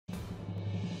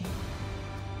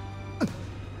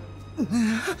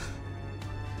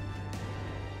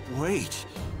Wait,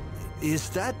 is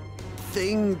that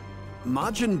thing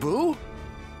Majin Buu?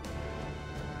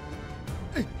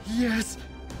 Yes,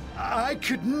 I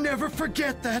could never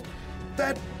forget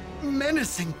that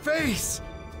menacing face.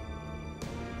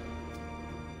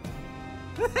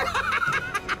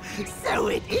 So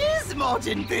it is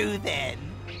Majin Buu then.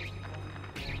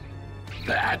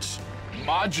 That's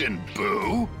Majin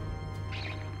Buu?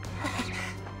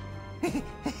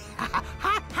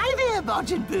 Hi there,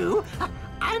 Majin Buu.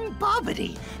 I'm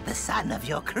Bobbidi, the son of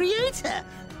your creator,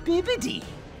 Bibbidi.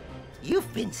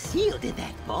 You've been sealed in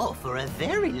that ball for a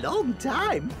very long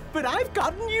time, but I've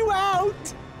gotten you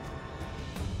out.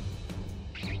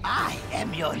 I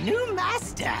am your new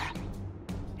master.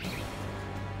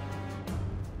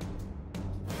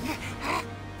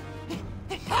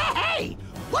 Hey!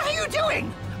 What are you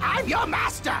doing? I'm your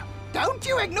master! Don't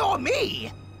you ignore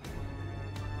me!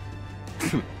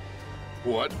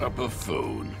 What a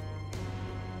buffoon.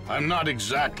 I'm not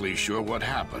exactly sure what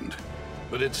happened,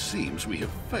 but it seems we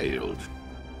have failed.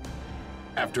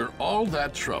 After all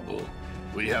that trouble,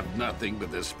 we have nothing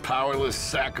but this powerless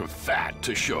sack of fat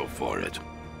to show for it.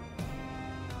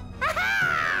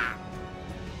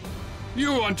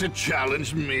 You want to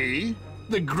challenge me,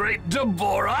 the great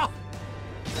Deborah?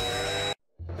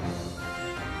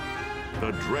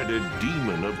 The dreaded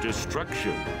demon of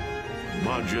destruction,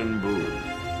 Majin Buu.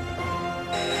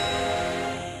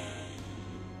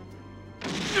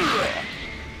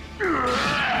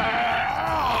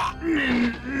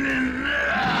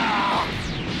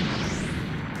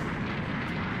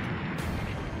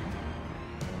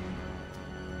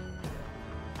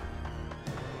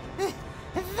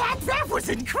 That was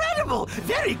incredible!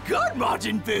 Very good,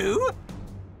 Majin Buu!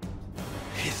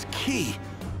 His ki.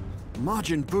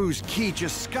 Majin Buu's ki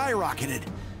just skyrocketed.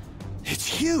 It's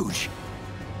huge.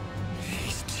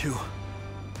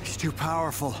 He's too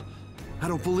powerful. I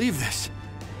don't believe this.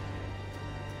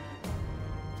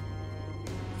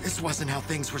 This wasn't how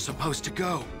things were supposed to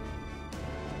go.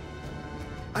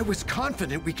 I was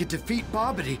confident we could defeat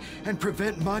Bobbidi and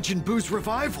prevent Majin Buu's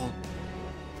revival.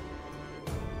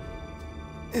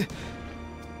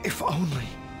 If only...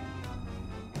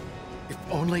 If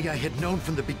only I had known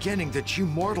from the beginning that you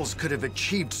mortals could have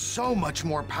achieved so much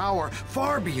more power,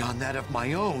 far beyond that of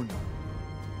my own.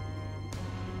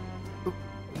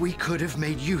 We could have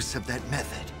made use of that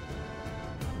method.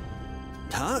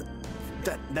 Huh?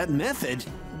 That method?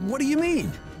 What do you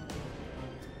mean?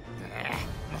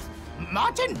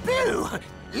 Majin Buu!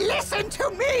 Listen to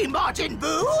me, Majin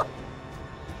Buu!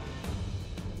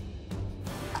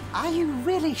 Are you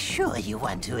really sure you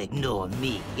want to ignore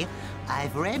me?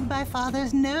 I've read my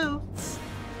father's notes.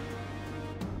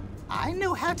 I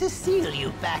know how to seal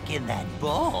you back in that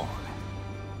ball.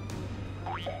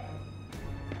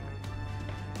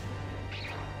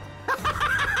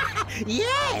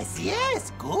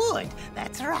 Yes, good.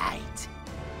 That's right.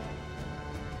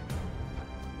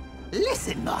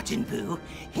 Listen, Majin Buu,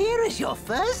 here is your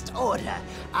first order.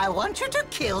 I want you to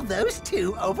kill those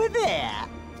two over there.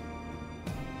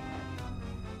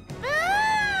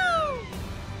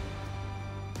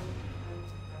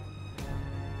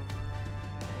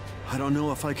 I don't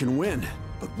know if I can win,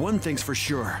 but one thing's for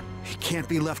sure. He can't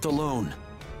be left alone.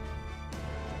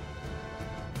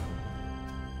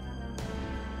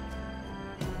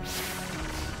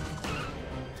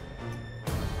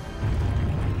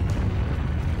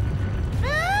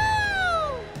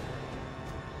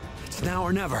 It's now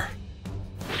or never.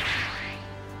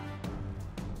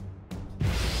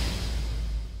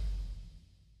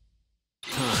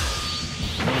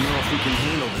 I don't know if we can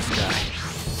handle this guy.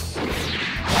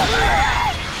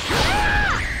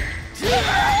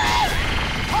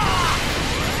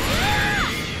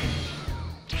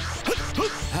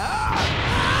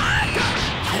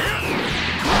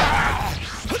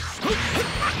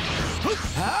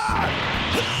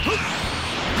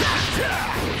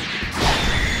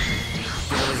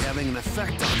 Barely having an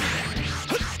effect on me.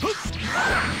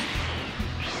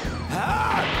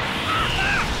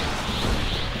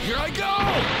 Here I go!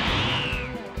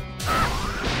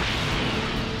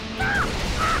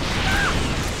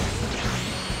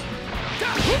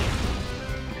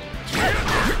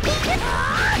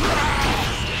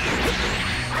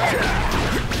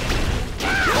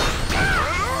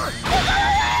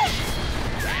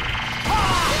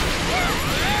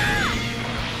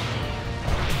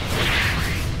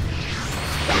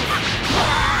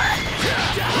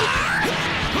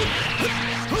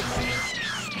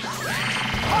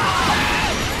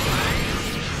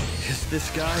 Is this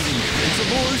guy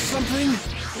invincible or something?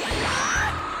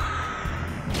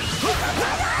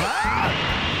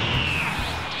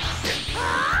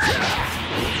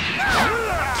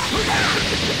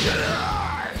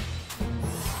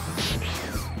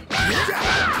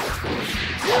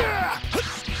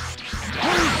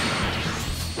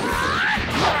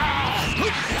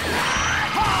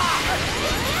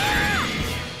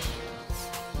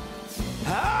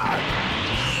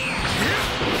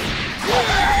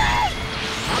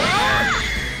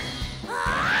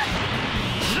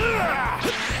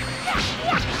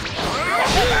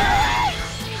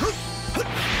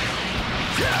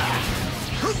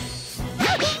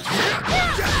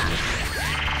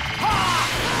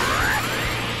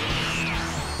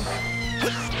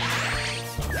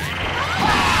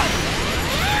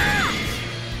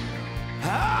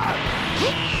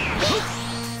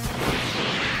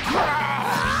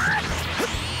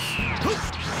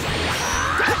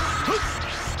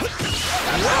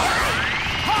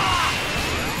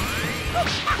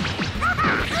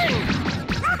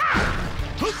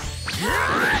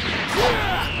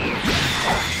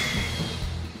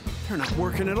 They're not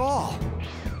working at all.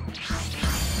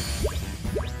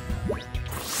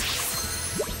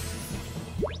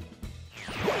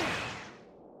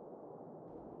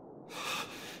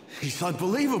 He's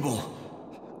unbelievable.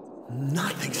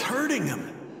 Nothing's hurting him.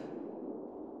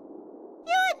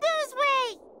 You and Boo's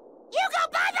way! You go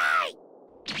bye-bye!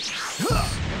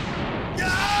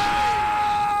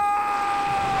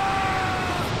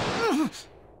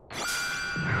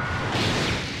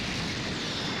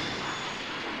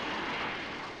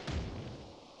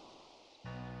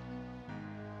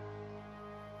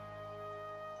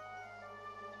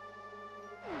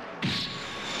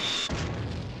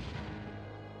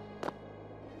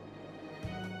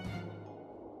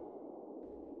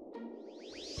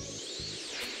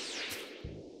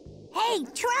 Hey,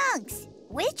 Trunks!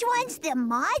 Which one's the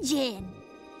Majin?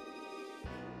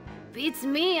 Beats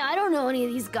me, I don't know any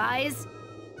of these guys.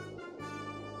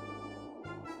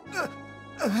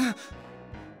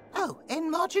 Oh,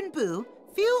 and Majin Buu,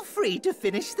 feel free to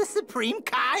finish the Supreme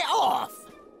Kai off.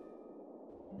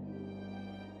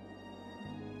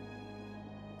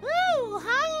 Boo,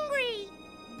 hungry!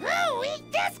 Boo,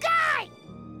 eat this guy!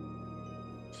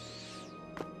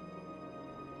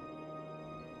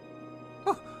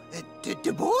 Oh,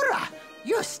 Deborah,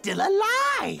 you're still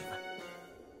alive.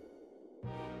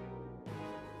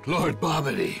 Lord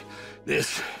Bobbity,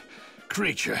 this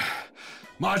creature,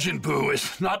 Majin Buu,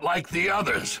 is not like the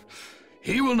others.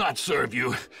 He will not serve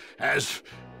you as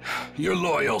your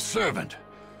loyal servant.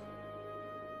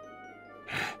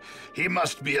 He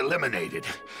must be eliminated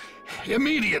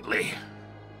immediately.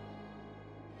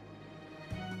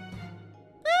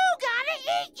 Boo, gotta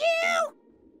eat you!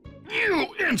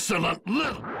 You insolent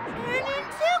little... Turn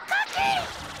into cookie!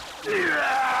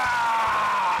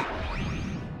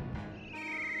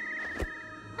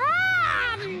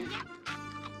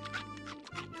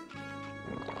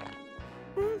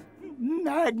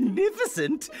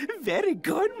 Magnificent. Very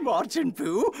good, Majin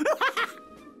Buu.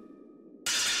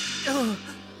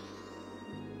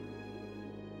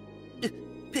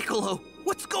 Piccolo,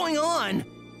 what's going on?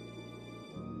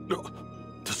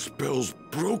 The spell's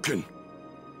broken.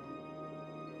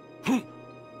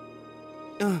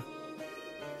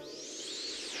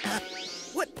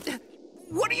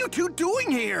 What are you two doing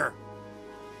here?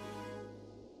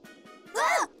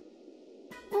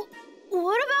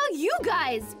 What about you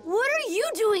guys? What are you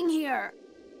doing here?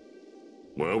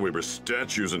 Well, we were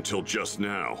statues until just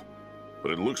now.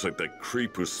 But it looks like that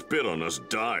creep who spit on us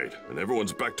died, and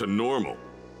everyone's back to normal.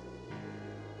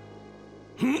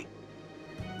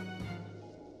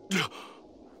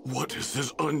 What is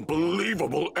this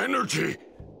unbelievable energy?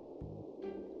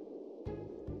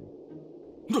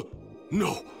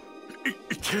 No,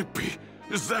 it can't be.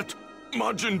 Is that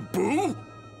Majin Buu?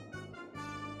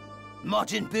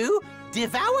 Majin Buu,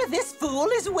 devour this fool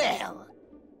as well.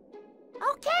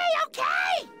 Okay!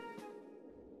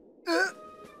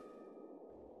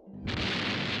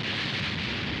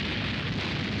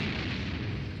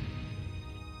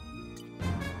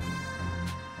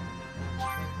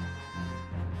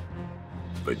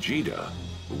 Vegeta,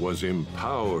 who was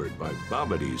empowered by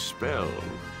Babadi's spell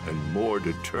and more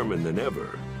determined than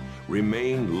ever,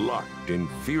 remained locked in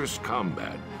fierce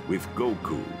combat with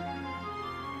Goku.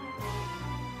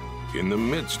 In the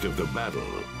midst of the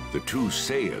battle, the two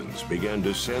Saiyans began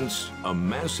to sense a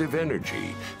massive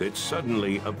energy that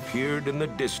suddenly appeared in the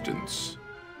distance.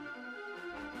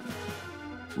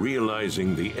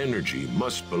 Realizing the energy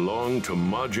must belong to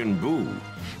Majin Buu,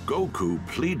 Goku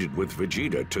pleaded with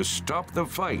Vegeta to stop the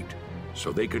fight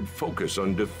so they could focus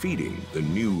on defeating the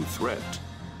new threat.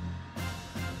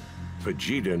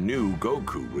 Vegeta knew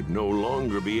Goku would no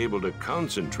longer be able to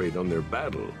concentrate on their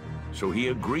battle, so he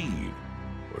agreed,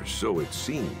 or so it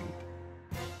seemed.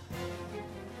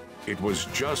 It was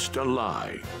just a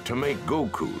lie to make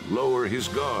Goku lower his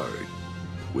guard.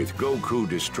 With Goku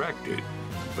distracted,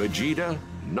 Vegeta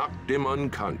knocked him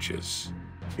unconscious.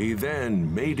 He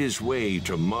then made his way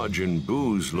to Majin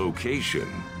Buu's location,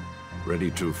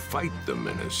 ready to fight the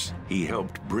menace he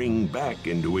helped bring back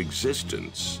into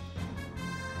existence.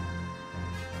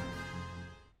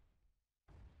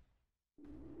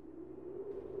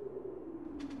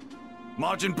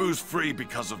 Majin Buu's free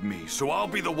because of me, so I'll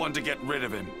be the one to get rid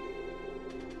of him.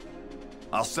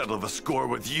 I'll settle the score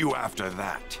with you after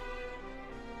that.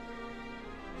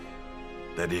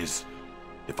 That is,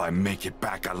 if I make it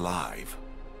back alive.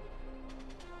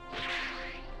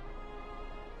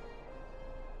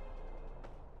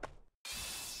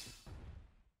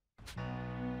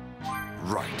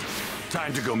 Right.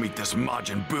 Time to go meet this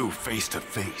Majin Buu face to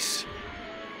face.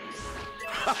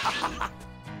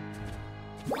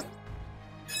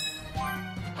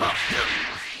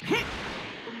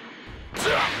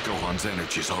 Gohan's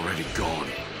energy's already gone.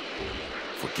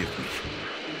 Forgive me.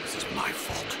 This is my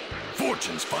fault.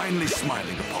 Fortune's finally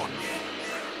smiling upon me.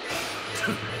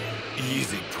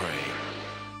 Easy prey.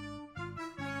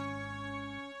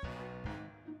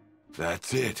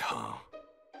 That's it, huh?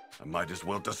 I might as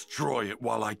well destroy it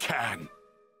while I can.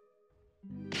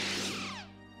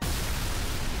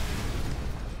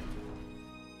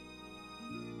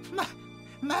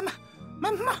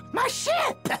 My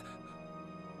ship!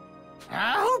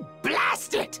 Oh,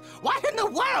 blast it! What in the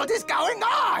world is going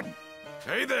on?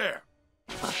 Hey there!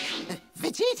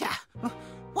 Vegeta,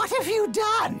 what have you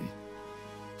done?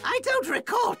 I don't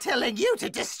recall telling you to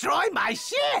destroy my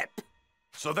ship!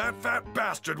 So that fat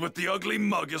bastard with the ugly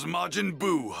mug is Majin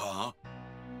Buu, huh?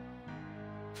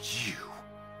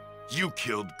 You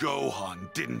killed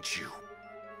Gohan, didn't you?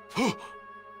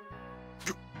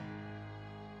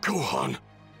 Gohan!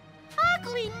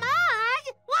 Ugly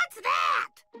mug? What's that?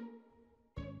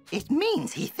 It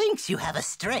means he thinks you have a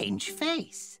strange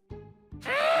face.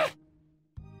 Now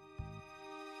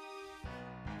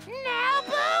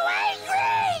Boo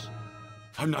angry!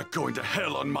 I'm not going to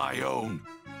hell on my own.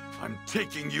 I'm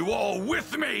taking you all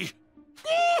with me!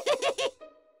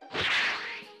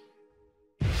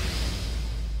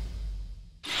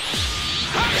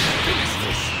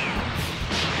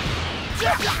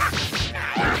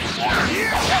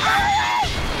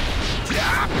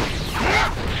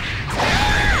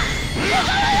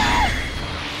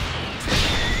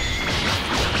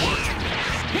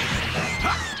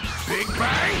 Big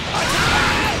Bang!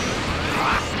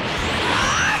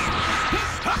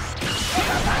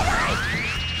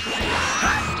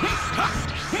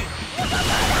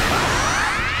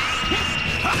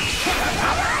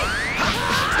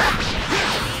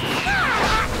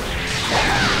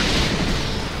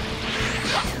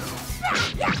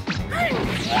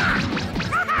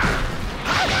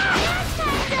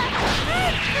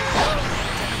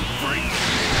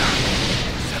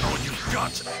 Is that all you've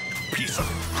got? Piece of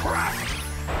crap!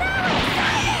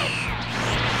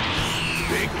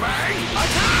 Big Bang!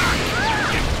 Attack!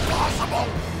 Impossible!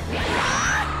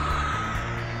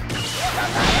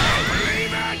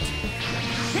 Leave it!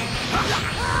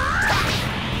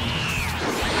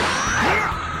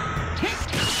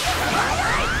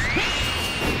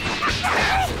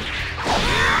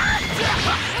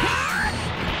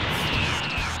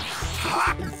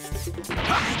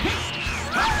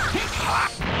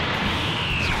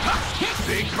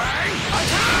 Big Bang!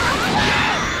 Attack!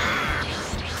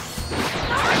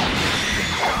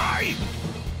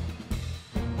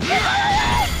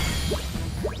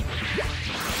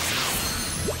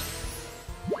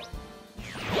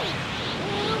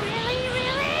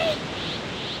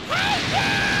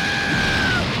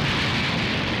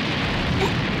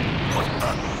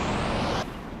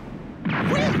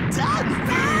 Well done!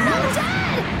 Well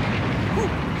done!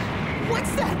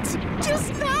 What's that?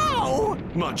 Just now!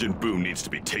 Majin Buu needs to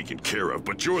be taken care of,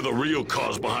 but you're the real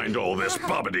cause behind all this,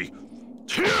 Babidi.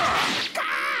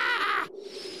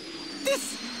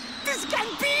 This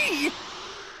can't be!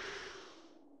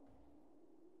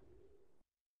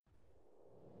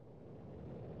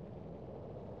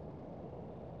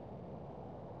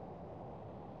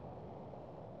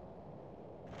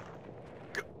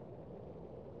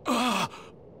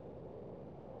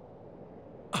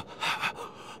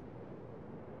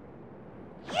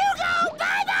 You go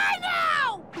bye-bye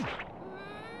now!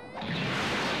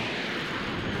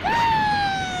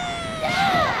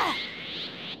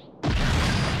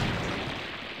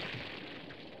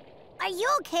 Are you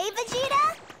okay, Vegeta?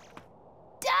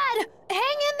 Dad, hang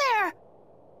in there!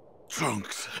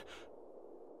 Trunks.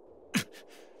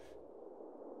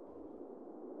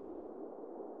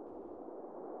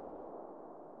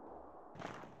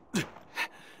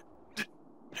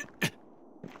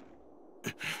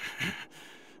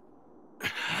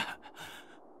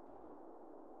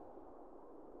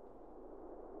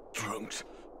 Trunks,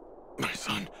 my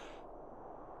son,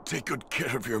 take good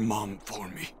care of your mom for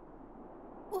me.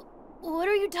 What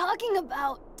are you talking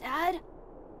about, Dad?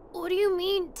 What do you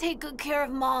mean, take good care of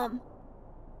Mom?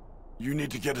 You need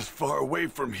to get as far away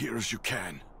from here as you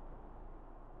can.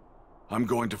 I'm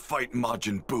going to fight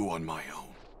Majin Buu on my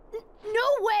own. No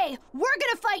way! We're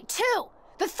gonna fight too!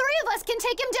 The three of us can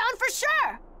take him down for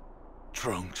sure!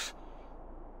 Trunks,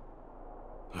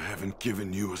 I haven't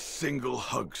given you a single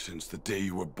hug since the day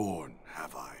you were born,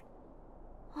 have I?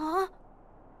 Huh?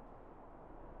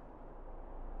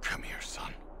 Come here,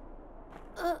 son.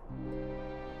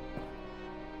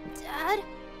 Dad?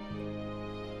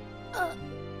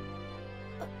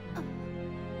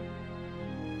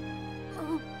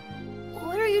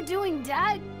 What are you doing,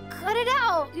 Dad? Cut it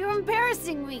out! You're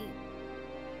embarrassing me!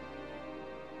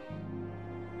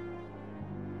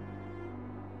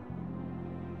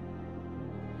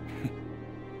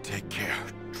 Take care,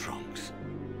 Trunks.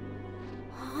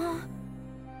 Huh?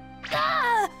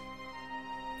 Ah!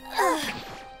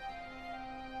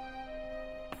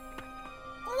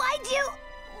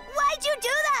 Why'd you do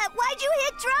that? Why'd you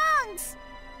hit Trunks?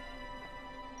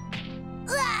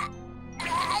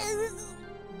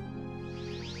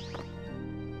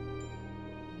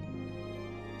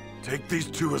 Take these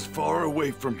two as far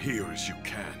away from here as you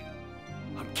can.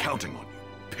 I'm counting on you,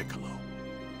 Piccolo.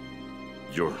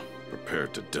 You're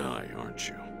prepared to die, aren't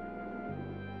you?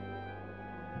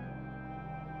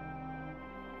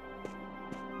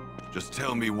 Just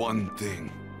tell me one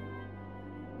thing.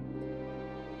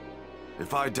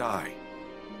 If I die,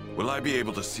 will I be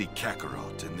able to see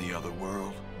Kakarot in the other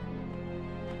world?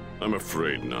 I'm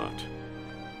afraid not.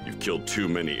 You've killed too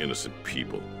many innocent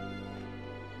people.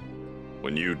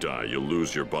 When you die, you'll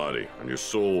lose your body, and your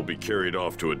soul will be carried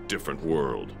off to a different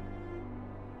world.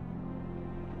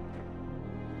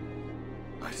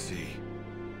 I see.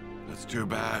 That's too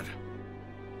bad.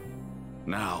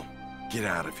 Now, get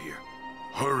out of here.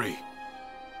 Hurry!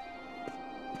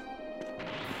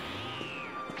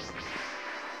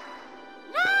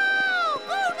 No!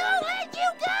 Boo, no, let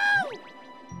you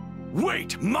go!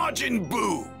 Wait, Majin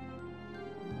Buu!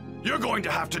 You're going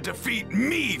to have to defeat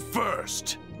me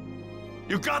first!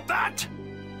 You got that?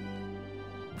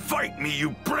 Fight me,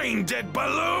 you brain-dead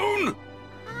balloon!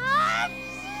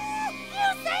 You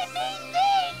say mean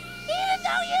things, even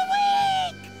though you're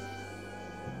weak!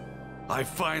 I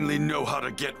finally know how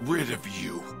to get rid of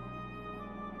you.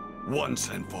 Once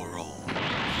and for all.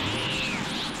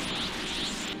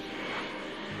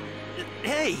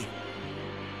 Hey!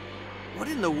 What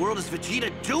in the world is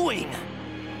Vegeta doing?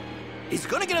 He's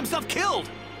gonna get himself killed!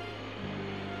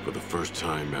 For the first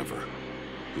time ever,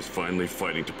 he's finally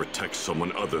fighting to protect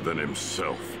someone other than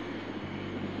himself.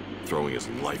 Throwing his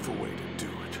life away to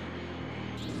do it.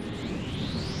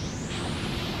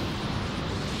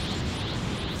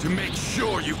 To make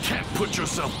sure you can't put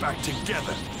yourself back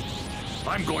together,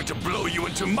 I'm going to blow you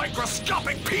into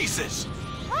microscopic pieces!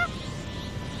 Huh?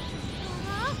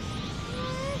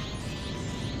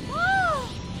 Whoa!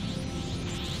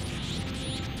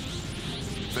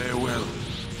 Farewell,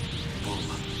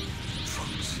 Bulma,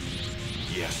 Trunks.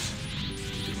 Yes,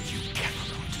 even you,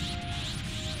 Kakarot.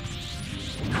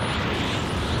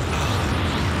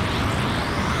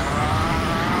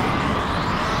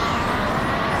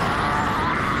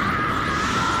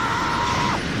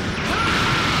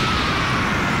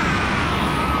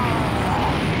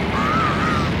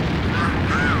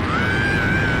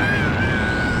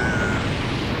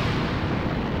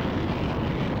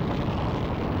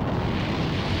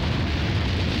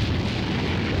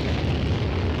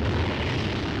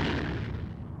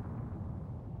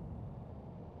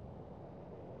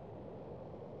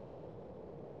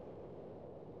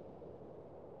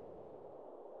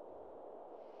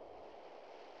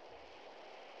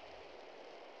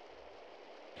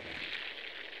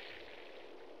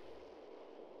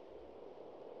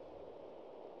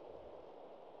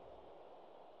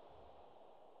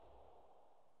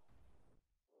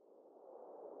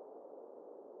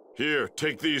 Here,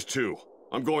 take these two.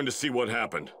 I'm going to see what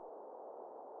happened.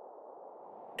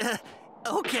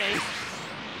 Okay.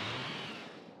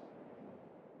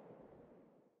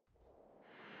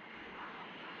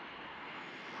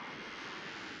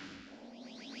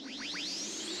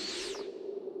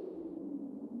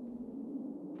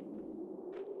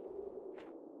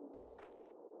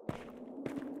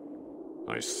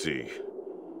 I see.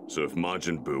 So if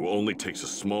Majin Buu only takes a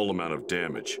small amount of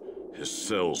damage, his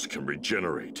cells can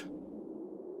regenerate.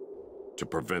 To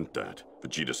prevent that,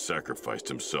 Vegeta sacrificed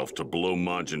himself to blow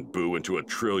Majin Buu into 1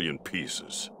 trillion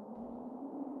pieces.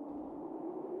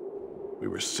 We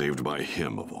were saved by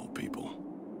him, of all people.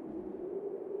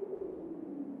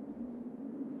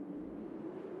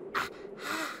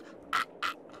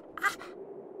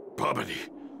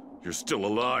 You're still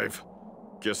alive.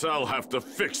 Guess I'll have to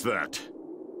fix that.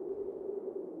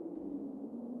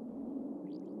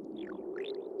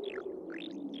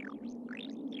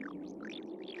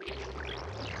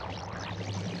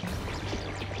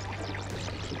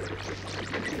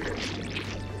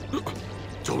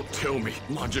 Don't tell me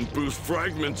Majin Buu's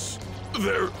fragments.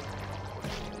 They're...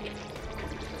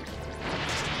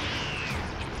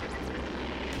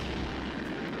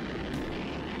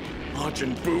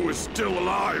 Majin Buu is still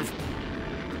alive!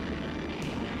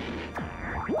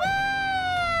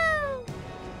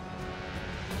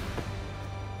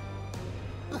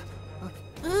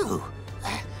 Ooh!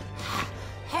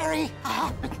 Hurry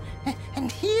up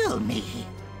and heal me!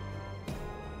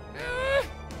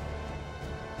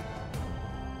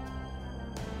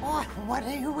 What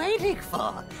are you waiting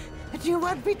for? Do you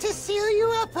want me to seal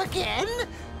you up again?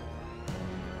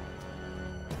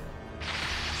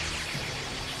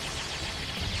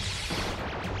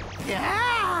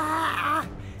 Ah!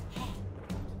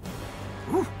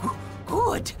 Ooh,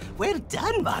 good. Well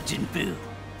done, Majin Buu.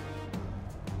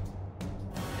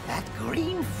 That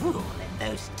green fool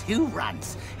and those two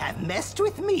runts have messed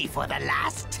with me for the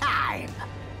last time.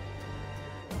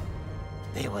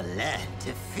 They will learn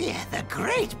to fear the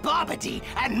great Babidi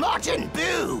and Majin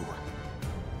Buu.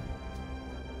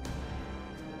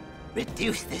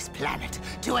 Reduce this planet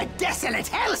to a desolate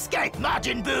hellscape,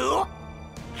 Majin Buu!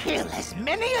 Kill as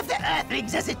many of the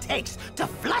Earthlings as it takes to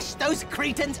flush those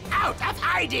cretins out of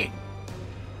hiding!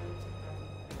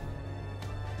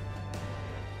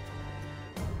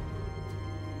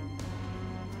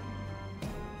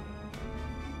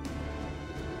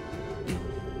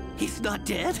 He's not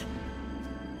dead?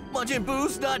 Majin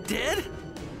Buu's not dead?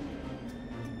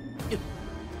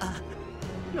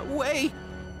 No way!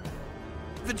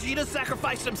 Vegeta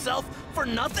sacrificed himself for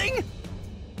nothing?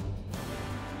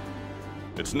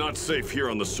 It's not safe here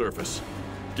on the surface.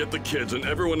 Get the kids and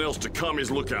everyone else to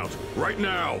Kami's lookout, right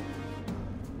now!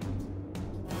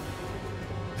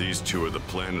 These two are the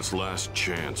planet's last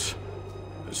chance,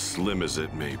 as slim as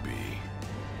it may be.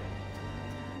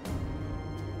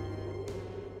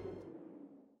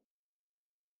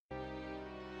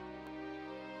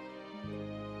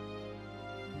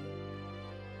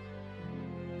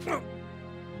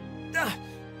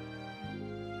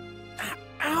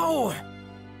 Ow!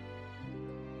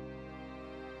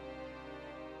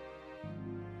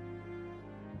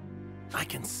 I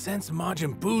can sense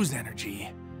Majin Buu's energy,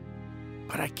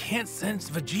 but I can't sense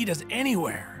Vegeta's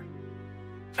anywhere.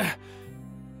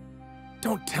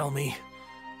 Don't tell me.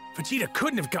 Vegeta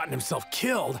couldn't have gotten himself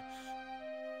killed.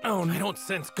 Oh, and I don't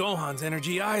sense Gohan's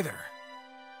energy either.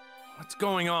 What's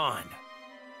going on?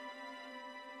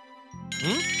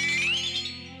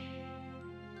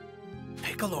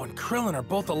 Piccolo and Krillin are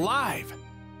both alive.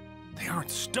 They aren't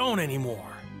stone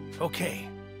anymore. Okay.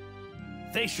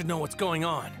 They should know what's going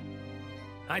on.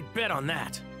 I'd bet on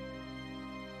that.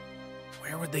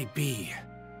 Where would they be?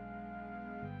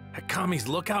 At Kami's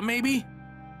lookout, maybe?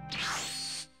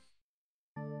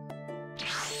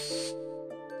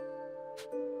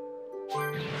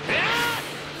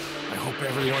 I hope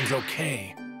everyone's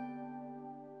okay.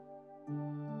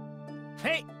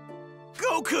 Hey!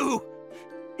 Goku!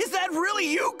 Is that really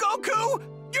you, Goku?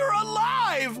 You're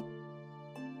alive!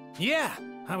 Yeah,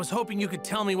 I was hoping you could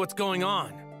tell me what's going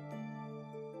on.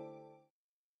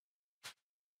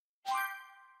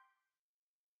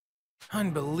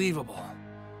 Unbelievable.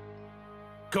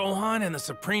 Gohan and the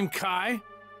Supreme Kai?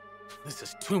 This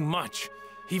is too much.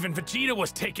 Even Vegeta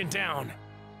was taken down.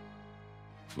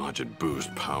 Majin Buu's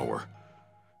power.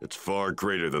 It's far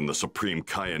greater than the Supreme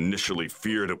Kai initially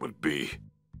feared it would be.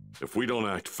 If we don't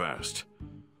act fast,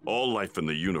 all life in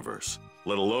the universe,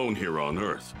 let alone here on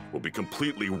Earth, will be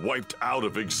completely wiped out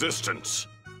of existence.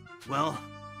 Well,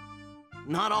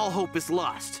 not all hope is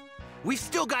lost. We've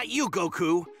still got you,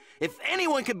 Goku. If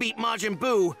anyone can beat Majin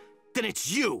Buu, then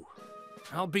it's you.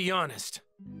 I'll be honest.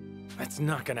 That's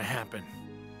not gonna happen.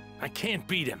 I can't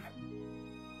beat him.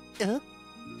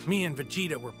 Me and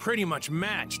Vegeta were pretty much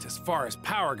matched as far as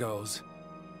power goes.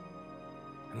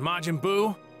 And Majin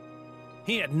Buu?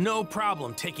 He had no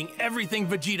problem taking everything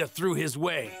Vegeta threw his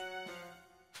way.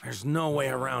 There's no way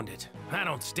around it. I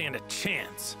don't stand a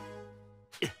chance.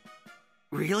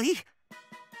 Really?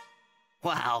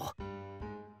 Wow.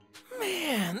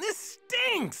 Man, this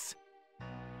stinks!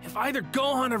 If either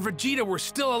Gohan or Vegeta were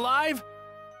still alive,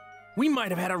 we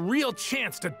might have had a real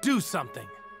chance to do something.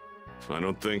 I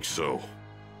don't think so.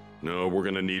 No, we're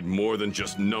gonna need more than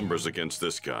just numbers against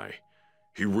this guy.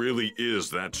 He really is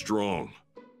that strong.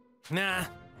 Nah,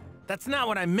 that's not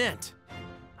what I meant.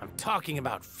 I'm talking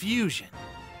about fusion.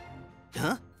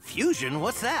 Huh? Fusion?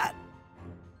 What's that?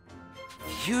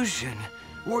 Fusion,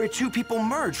 where two people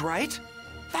merge, right?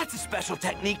 That's a special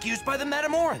technique used by the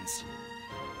Metamorans.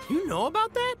 You know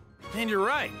about that? And you're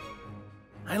right.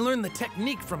 I learned the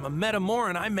technique from a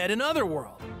Metamoran I met in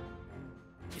Otherworld.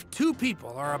 If two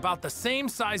people are about the same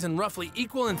size and roughly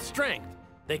equal in strength,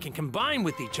 they can combine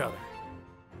with each other.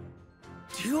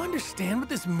 Do you understand what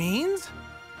this means?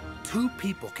 Two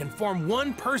people can form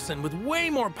one person with way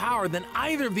more power than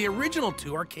either of the original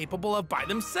two are capable of by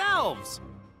themselves.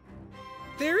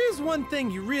 There is one thing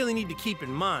you really need to keep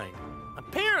in mind.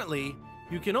 Apparently,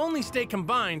 you can only stay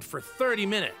combined for 30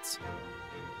 minutes.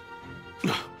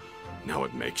 Now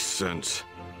it makes sense.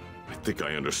 I think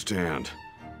I understand.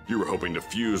 You were hoping to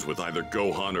fuse with either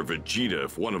Gohan or Vegeta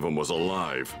if one of them was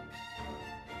alive.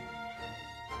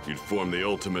 You'd form the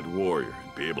ultimate warrior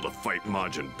and be able to fight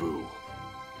Majin Buu.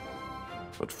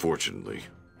 But fortunately,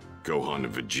 Gohan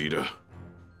and Vegeta,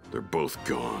 they're both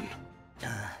gone.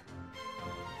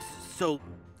 So,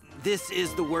 this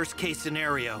is the worst-case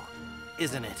scenario,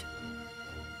 isn't it?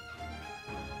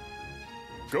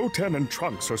 Goten and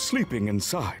Trunks are sleeping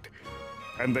inside,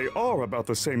 and they are about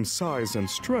the same size and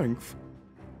strength.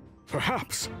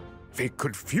 Perhaps they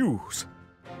could fuse.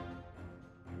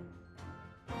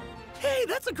 Hey,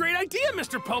 that's a great idea,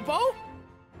 Mr. Popo!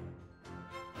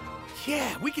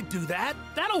 Yeah, we could do that.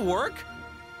 That'll work.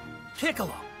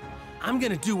 Piccolo, I'm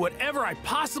gonna do whatever I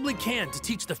possibly can to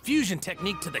teach the fusion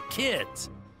technique to the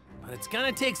kids. But it's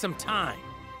gonna take some time.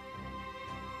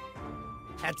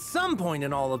 At some point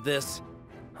in all of this,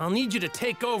 I'll need you to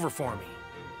take over for me.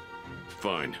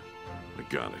 Fine. I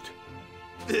got it.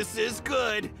 This is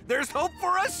good. There's hope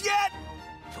for us yet.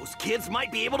 Those kids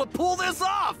might be able to pull this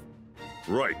off.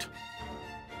 Right.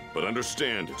 But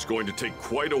understand, it's going to take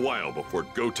quite a while before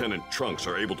Goten and Trunks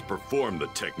are able to perform the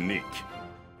technique.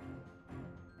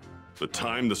 The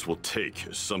time this will take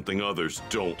is something others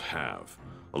don't have.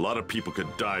 A lot of people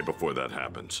could die before that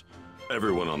happens.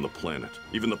 Everyone on the planet,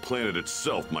 even the planet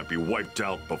itself, might be wiped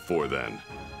out before then.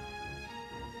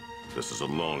 This is a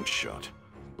long shot,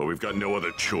 but we've got no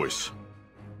other choice.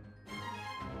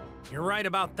 You're right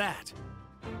about that.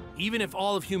 Even if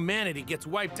all of humanity gets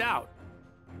wiped out,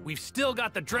 we've still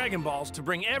got the Dragon Balls to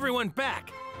bring everyone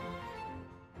back.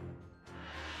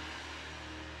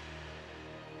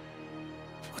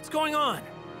 What's going on?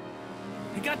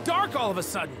 It got dark all of a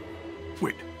sudden.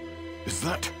 Wait, is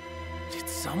that... Did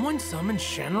someone summon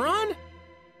Shenron?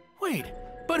 Wait,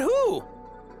 but who?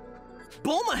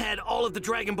 Bulma had all of the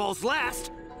Dragon Balls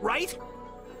last, right?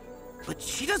 But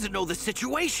she doesn't know the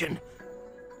situation.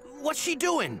 What's she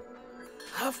doing?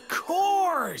 Of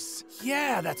course!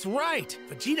 Yeah, that's right.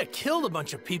 Vegeta killed a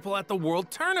bunch of people at the World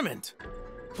Tournament.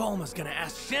 Bulma's gonna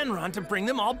ask Shenron to bring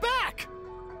them all back.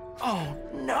 Oh,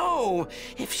 no!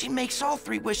 If she makes all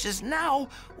three wishes now,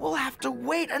 we'll have to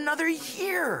wait another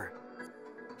year.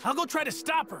 I'll go try to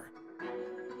stop her.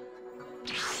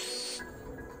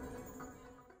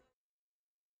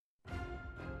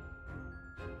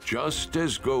 Just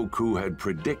as Goku had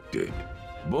predicted,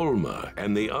 Bulma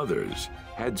and the others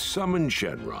had summoned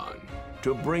Shenron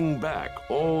to bring back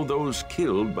all those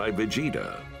killed by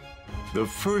Vegeta. The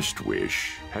first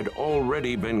wish had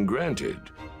already been granted,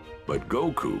 but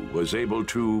Goku was able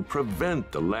to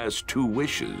prevent the last two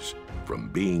wishes from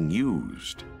being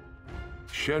used.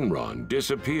 Shenron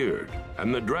disappeared,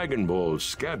 and the Dragon Balls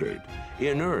scattered,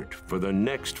 inert for the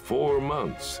next 4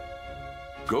 months.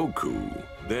 Goku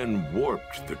then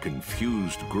warped the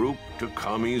confused group to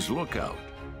Kami's Lookout,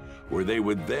 where they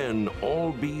would then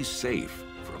all be safe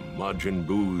from Majin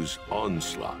Buu's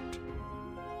onslaught.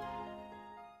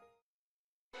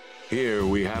 Here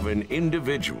we have an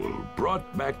individual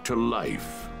brought back to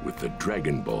life with the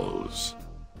Dragon Balls.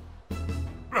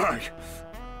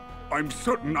 I'm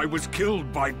certain I was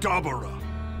killed by Dabura.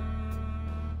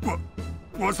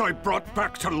 Was I brought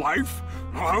back to life?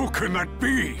 How can that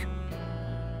be?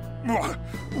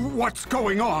 What's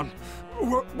going on?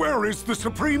 Where is the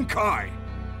Supreme Kai?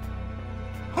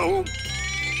 Oh,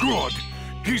 good.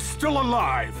 He's still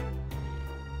alive.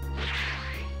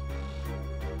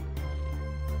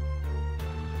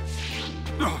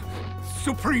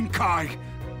 Supreme Kai!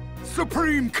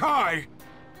 Supreme Kai!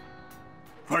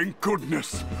 Thank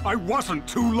goodness, I wasn't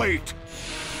too late.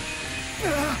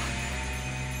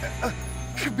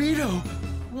 Kibito,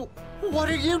 what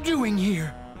are you doing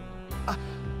here?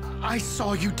 I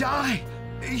saw you die.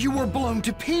 You were blown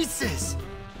to pieces.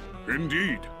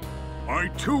 Indeed. I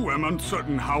too am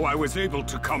uncertain how I was able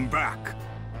to come back.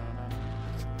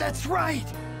 That's right.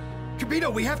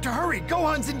 Kibito, we have to hurry.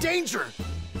 Gohan's in danger.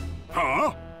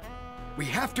 Huh? We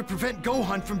have to prevent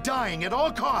Gohan from dying at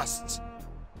all costs.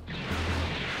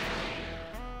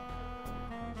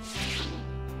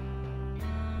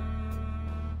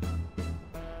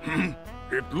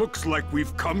 It looks like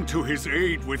we've come to his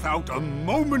aid without a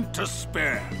moment to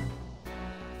spare.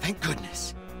 Thank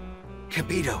goodness.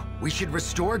 Kibito, we should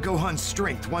restore Gohan's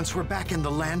strength once we're back in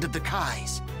the land of the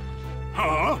Kais.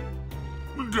 Huh?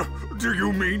 Do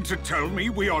you mean to tell me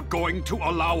we are going to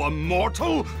allow a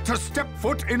mortal to step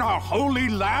foot in our holy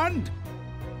land?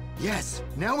 Yes,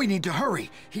 now we need to hurry.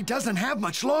 He doesn't have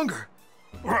much longer.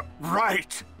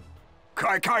 Right.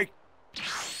 Kai.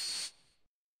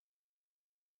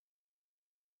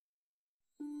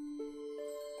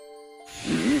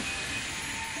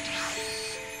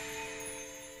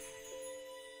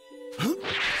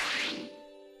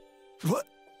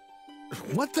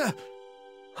 What the?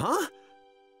 Huh?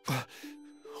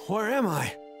 Where am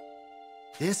I?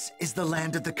 This is the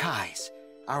land of the Kais,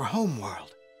 our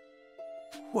homeworld.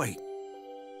 Wait,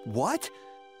 what?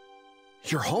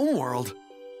 Your homeworld?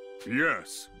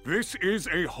 Yes, this is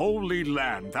a holy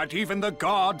land that even the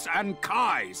gods and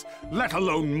Kais, let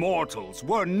alone mortals,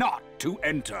 were not to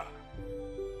enter.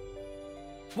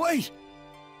 Wait!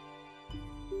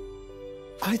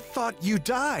 I thought you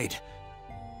died.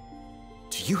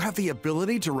 Do you have the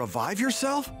ability to revive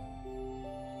yourself?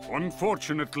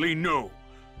 Unfortunately, no.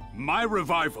 My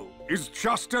revival is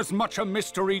just as much a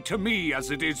mystery to me as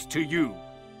it is to you.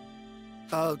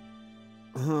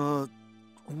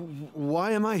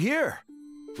 Why am I here?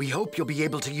 We hope you'll be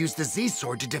able to use the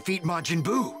Z-Sword to defeat Majin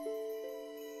Buu.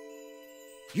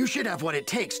 You should have what it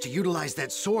takes to utilize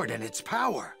that sword and its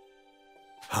power.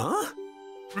 Huh?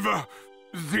 The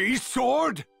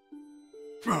Z-Sword?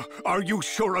 Are you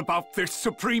sure about this,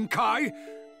 Supreme Kai?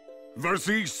 The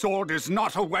Z-Sword is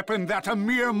not a weapon that a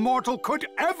mere mortal could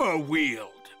ever wield.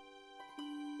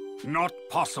 Not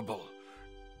possible.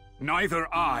 Neither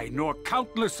I nor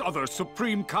countless other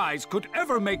Supreme Kais could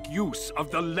ever make use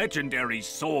of the legendary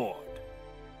sword.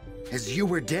 As you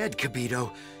were dead,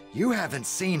 Kibito, you haven't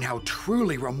seen how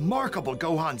truly remarkable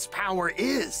Gohan's power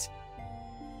is.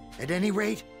 At any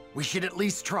rate, we should at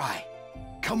least try.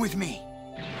 Come with me.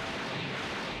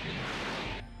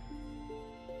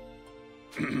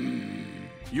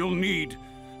 You'll need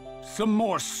some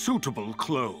more suitable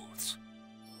clothes.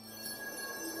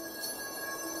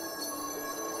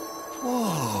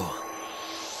 Whoa.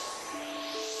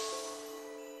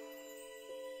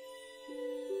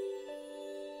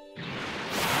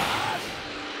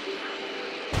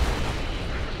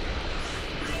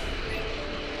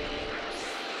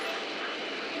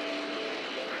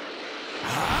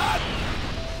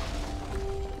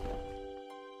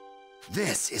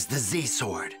 This is the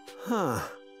Z-Sword. Huh.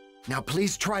 Now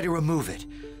please try to remove it.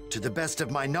 To the best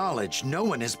of my knowledge, no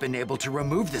one has been able to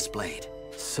remove this blade.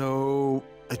 So,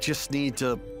 I just need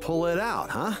to pull it out,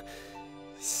 huh?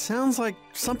 Sounds like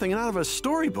something out of a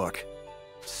storybook.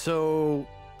 So,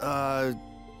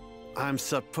 I'm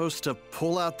supposed to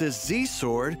pull out this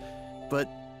Z-Sword, but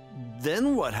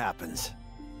then what happens?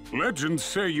 Legends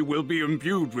say you will be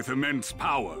imbued with immense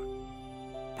power.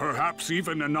 Perhaps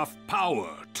even enough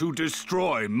power to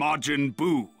destroy Majin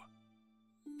Buu.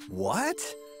 What?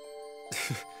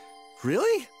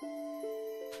 Really?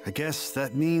 I guess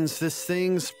that means this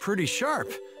thing's pretty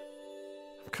sharp.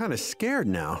 I'm kind of scared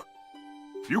now.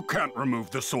 You can't remove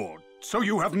the sword, so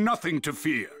you have nothing to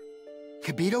fear.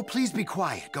 Kibito, please be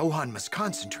quiet. Gohan must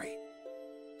concentrate.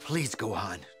 Please,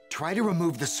 Gohan, try to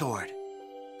remove the sword.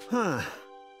 Huh.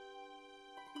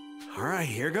 All right,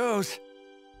 here goes.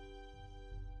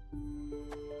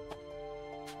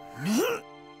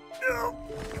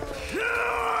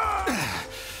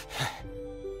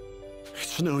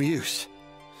 It's no use.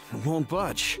 It won't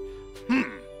budge.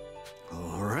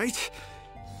 All right.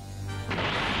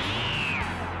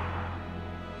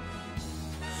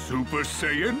 Super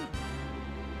Saiyan?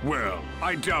 Well,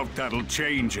 I doubt that'll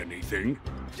change anything.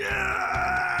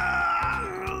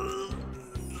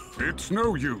 It's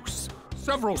no use.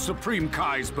 Several Supreme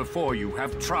Kais before you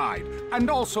have tried, and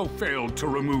also failed to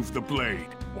remove the blade.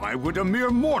 Why would a mere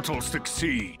mortal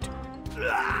succeed?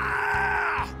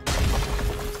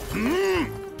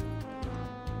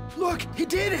 Look, he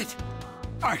did it!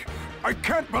 I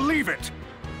can't believe it!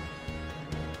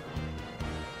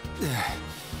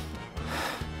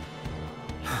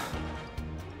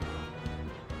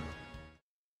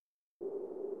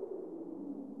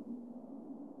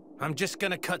 I'm just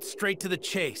gonna cut straight to the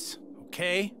chase,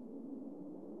 okay?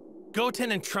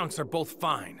 Goten and Trunks are both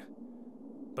fine.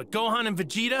 But Gohan and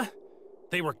Vegeta,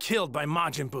 they were killed by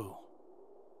Majin Buu.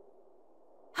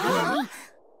 Huh?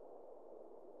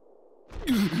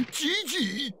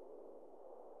 Gigi!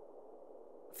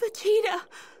 Vegeta!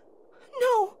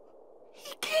 No!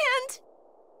 He can't!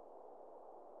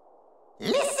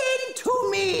 Listen to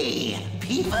me,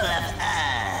 people of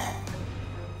Earth!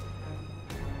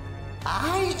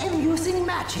 I am using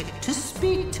magic to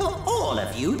speak to all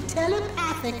of you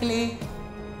telepathically.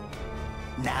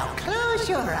 Now close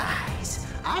your eyes.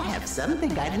 I have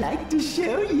something I'd like to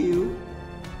show you.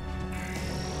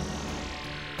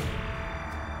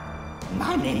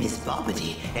 My name is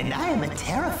Bobbity, and I am a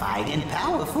terrifying and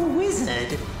powerful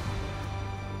wizard.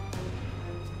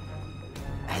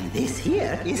 And this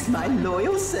here is my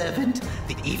loyal servant,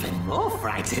 the even more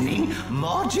frightening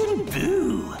Majin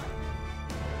Buu.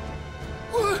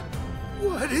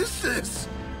 What is this?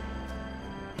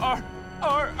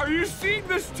 Are you seeing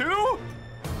this too?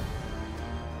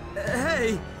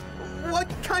 Hey, what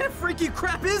kind of freaky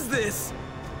crap is this?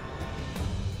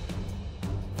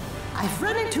 I've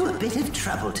run into a bit of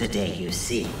trouble today, you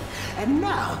see. And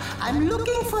now I'm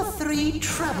looking for 3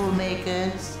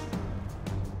 troublemakers.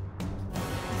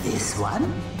 This one,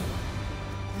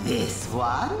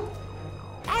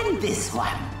 and this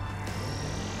one.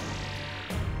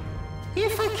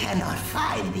 If I cannot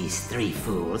find these 3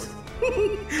 fools,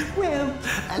 well,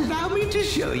 allow me to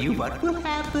show you what will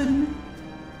happen.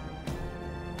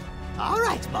 All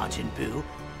right, Majin Buu,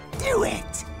 do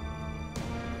it!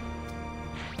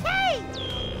 Hey!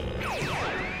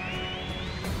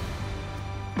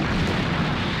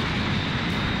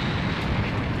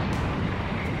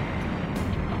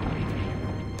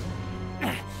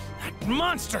 That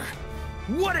monster!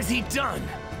 What has he done?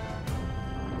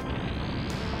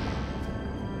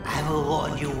 I will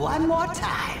warn you one more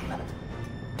time.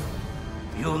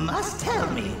 You must tell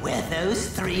me where those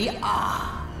 3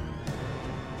 are.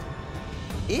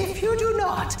 If you do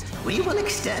not, we will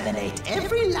exterminate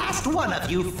every last one of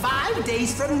you 5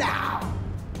 days from now.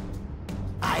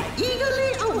 I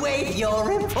eagerly await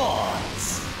your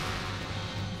reports.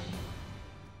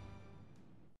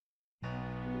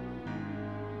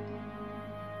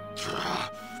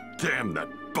 Damn that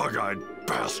bug-eyed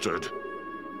bastard!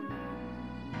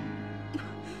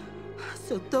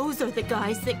 So those are the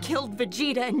guys that killed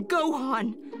Vegeta and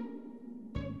Gohan.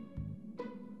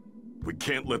 We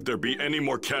can't let there be any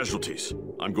more casualties.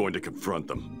 I'm going to confront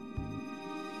them.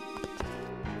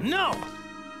 No!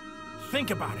 Think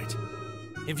about it.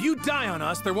 If you die on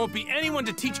us, there won't be anyone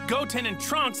to teach Goten and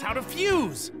Trunks how to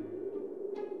fuse!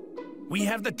 We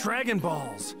have the Dragon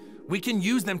Balls. We can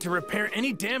use them to repair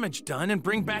any damage done and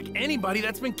bring back anybody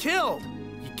that's been killed.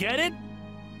 You get it?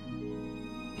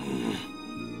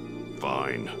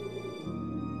 Fine.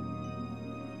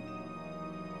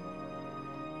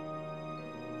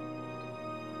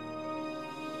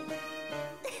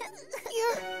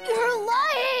 You're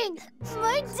lying!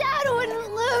 My dad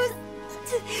wouldn't lose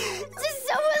to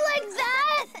someone like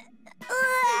that!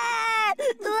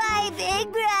 My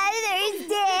big brother's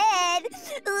dead!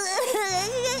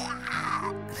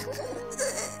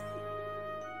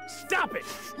 Stop it!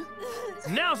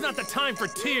 Now's not the time for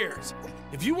tears.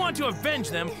 If you want to avenge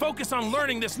them, focus on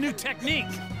learning this new technique.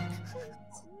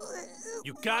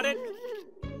 You got it?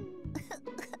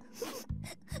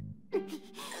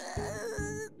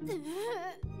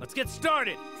 Let's get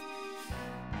started.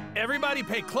 Everybody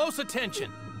pay close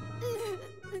attention.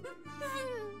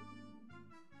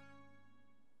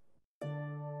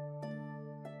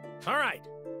 All right,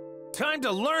 time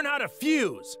to learn how to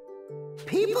fuse.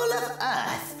 People of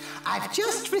Earth, I've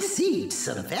just received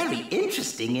some very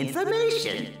interesting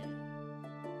information.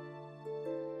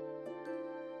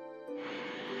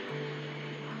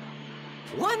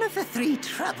 One of the 3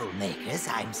 troublemakers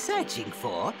I'm searching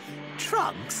for,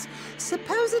 Trunks,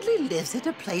 supposedly lives at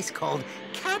a place called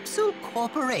Capsule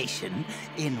Corporation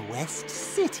in West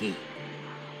City.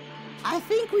 I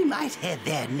think we might head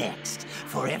there next.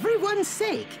 For everyone's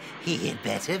sake, he had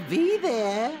better be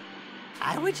there.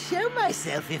 I would show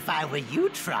myself if I were you,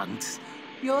 Trunks.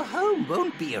 Your home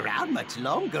won't be around much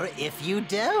longer if you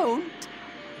don't.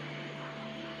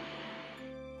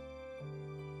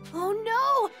 Oh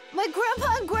no! My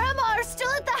grandpa and grandma are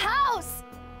still at the house!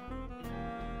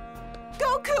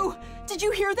 Goku! Did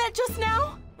you hear that just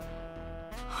now?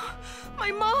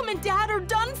 My mom and dad are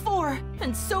done for!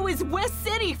 And so is West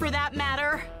City, for that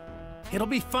matter! It'll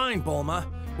be fine, Bulma.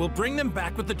 We'll bring them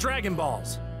back with the Dragon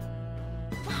Balls.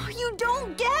 You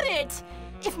don't get it!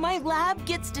 If my lab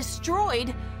gets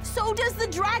destroyed, so does the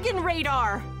Dragon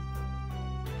Radar!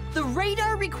 The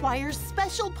radar requires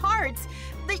special parts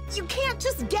that you can't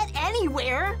just get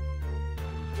anywhere!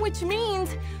 Which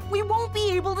means we won't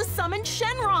be able to summon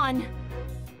Shenron!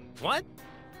 What?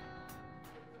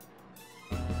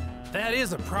 That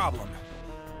is a problem.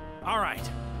 All right,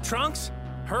 Trunks,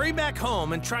 hurry back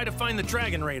home and try to find the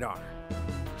Dragon Radar.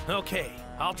 Okay,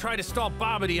 I'll try to stall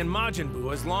Bobbity and Majin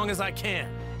Buu as long as I can.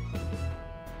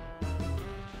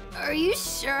 Are you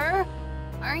sure?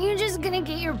 Aren't you just gonna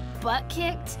get your butt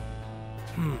kicked?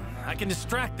 I can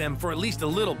distract them for at least a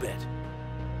little bit.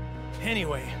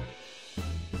 Anyway,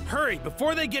 hurry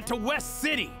before they get to West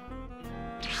City!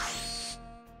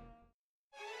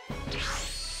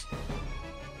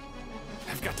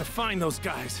 I've got to find those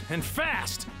guys, and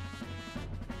fast!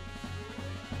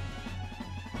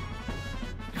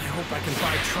 I hope I can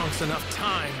buy Trunks enough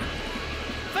time.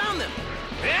 Found them!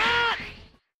 Yeah!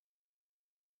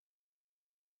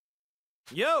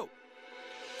 Yo!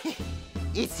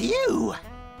 It's you!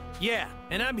 Yeah,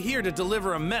 and I'm here to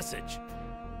deliver a message.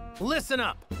 Listen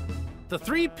up. The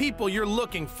 3 people you're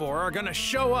looking for are gonna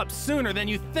show up sooner than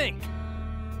you think.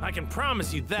 I can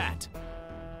promise you that.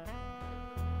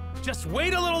 Just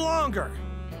wait a little longer.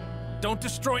 Don't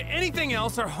destroy anything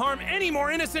else or harm any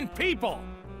more innocent people.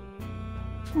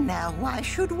 Now why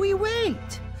should we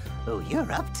wait? Oh,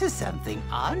 you're up to something,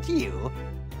 aren't you?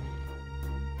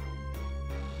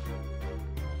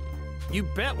 You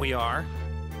bet we are.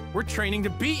 We're training to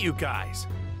beat you guys.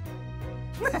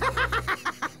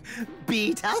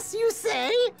 Beat us, you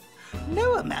say?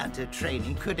 No amount of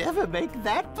training could ever make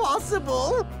that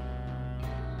possible.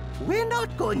 We're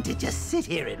not going to just sit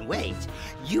here and wait.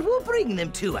 You will bring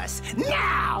them to us,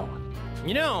 now!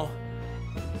 You know,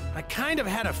 I kind of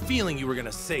had a feeling you were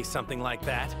gonna say something like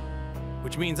that.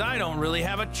 Which means I don't really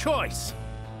have a choice.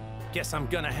 Guess I'm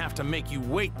gonna have to make you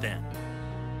wait then.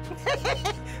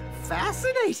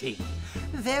 Fascinating.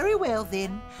 Very well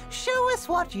then, show us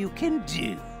what you can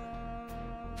do.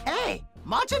 Hey,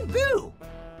 Majin Buu!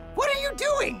 What are you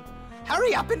doing?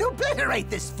 Hurry up and obliterate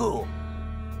this fool!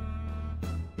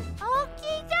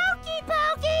 Okie dokie,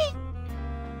 Pokey!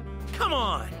 Come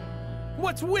on!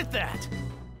 What's with that?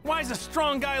 Why's a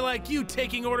strong guy like you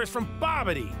taking orders from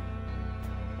Bobbity?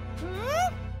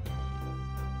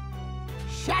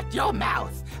 Shut your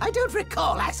mouth! I don't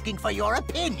recall asking for your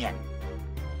opinion.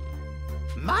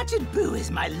 Majin Buu is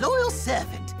my loyal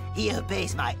servant. He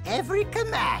obeys my every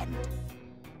command.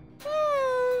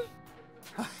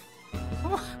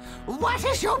 What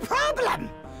is your problem?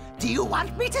 Do you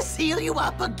want me to seal you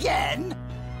up again?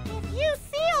 If you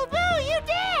seal Boo, you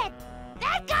did!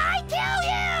 That guy kill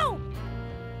you!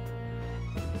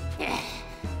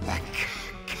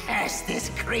 Curse this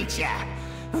creature!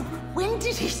 When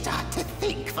did he start to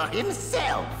think for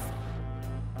himself?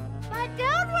 But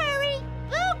don't worry,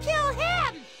 Boo kill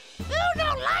him! Boo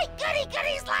don't like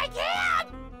goody-goodies like him!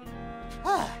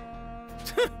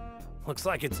 Looks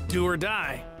like it's do or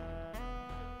die.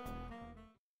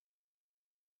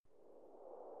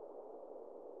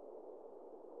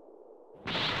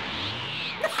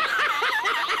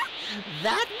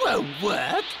 That won't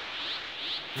work!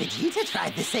 Vegeta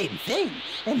tried the same thing,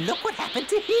 and look what happened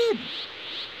to him!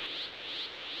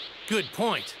 Good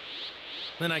point.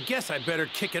 Then I guess I better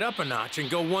kick it up a notch and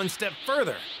go one step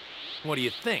further. What do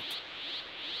you think?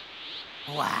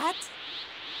 What?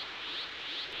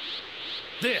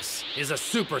 This is a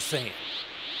Super Saiyan.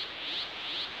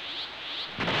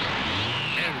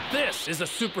 And this is a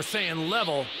Super Saiyan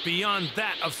level beyond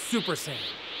that of Super Saiyan.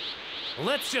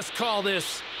 Let's just call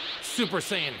this Super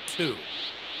Saiyan 2.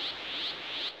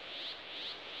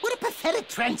 What a pathetic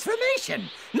transformation!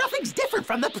 Nothing's different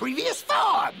from the previous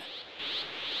form!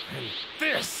 And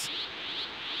this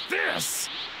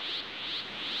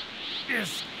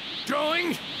is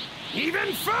going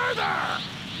even further!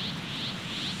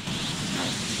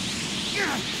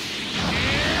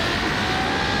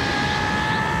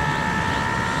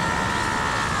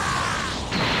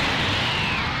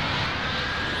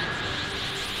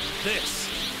 This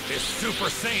is Super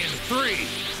Saiyan 3!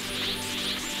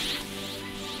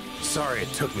 Sorry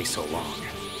it took me so long.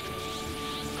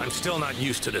 I'm still not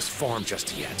used to this form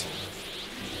just yet.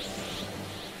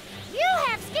 You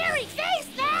have scary face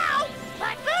now,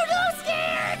 but Voodoo's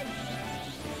scared!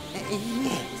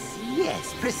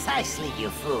 Yes, precisely, you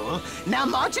fool. Now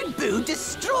Majin Buu,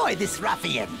 destroy this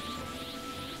ruffian!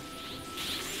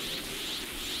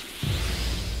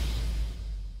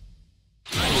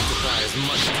 I need to buy as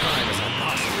much time as I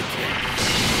possibly can.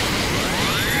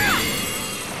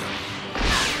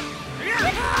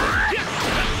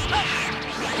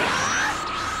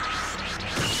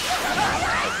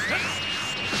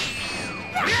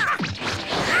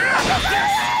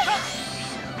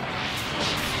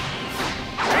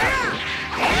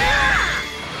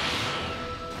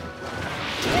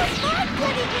 It's not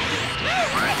good again!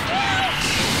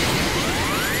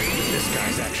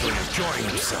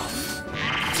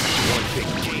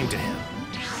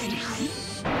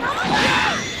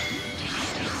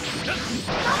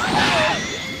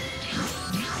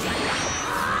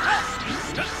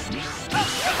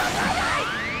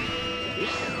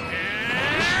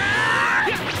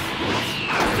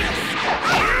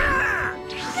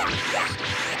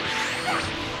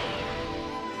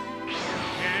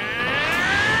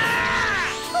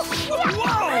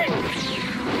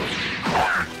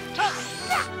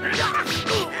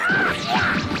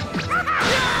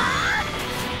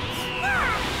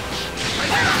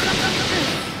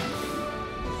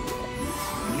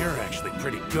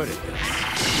 good at this.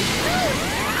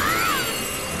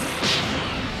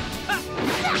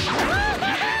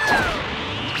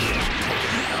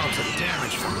 Ounce of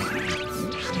damage from me.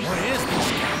 What is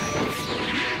this guy?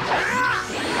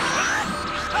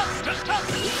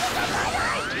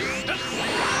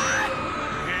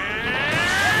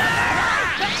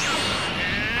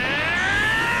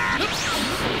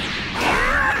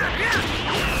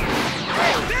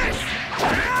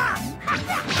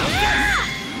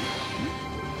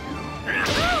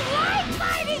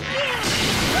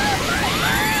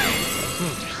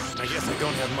 I guess I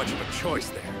don't have much of a choice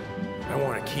there. I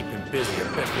want to keep him busy a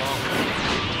bit longer.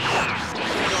 I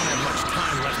don't have much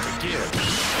time left to give.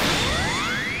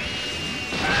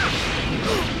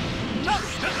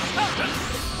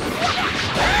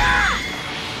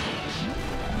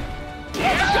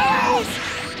 Here goes!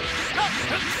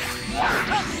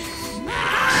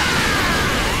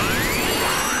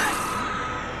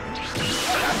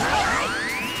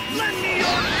 Lend me your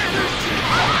energy!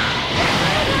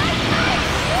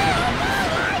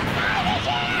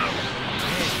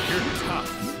 You're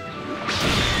tough.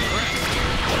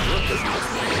 Look at this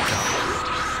pretty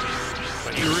tough.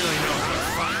 But you really know how to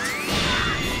fight.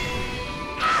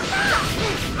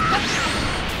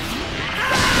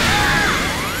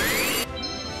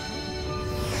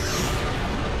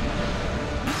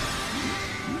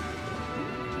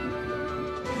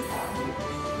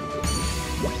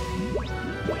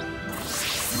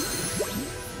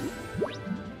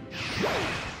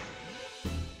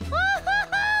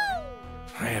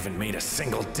 I haven't made a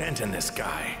single dent in this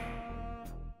guy.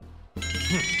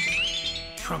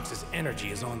 Trunks'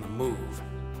 energy is on the move.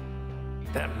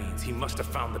 That means he must have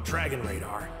found the Dragon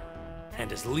Radar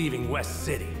and is leaving West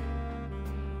City.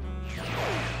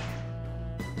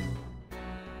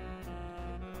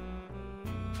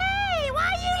 Hey,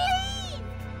 why you leave?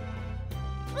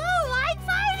 Boo like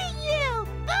fighting you!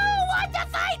 Boo want to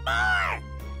fight more!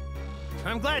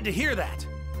 I'm glad to hear that.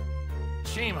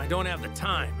 Shame I don't have the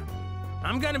time.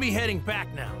 I'm gonna be heading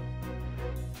back now.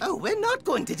 Oh, we're not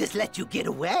going to just let you get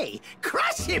away.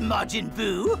 Crush him, Majin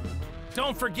Buu!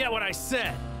 Don't forget what I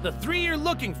said. The 3 you're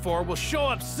looking for will show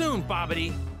up soon,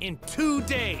 Bobbity. In 2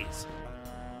 days.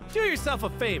 Do yourself a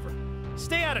favor.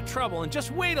 Stay out of trouble and just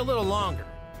wait a little longer.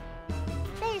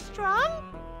 They strong?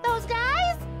 Those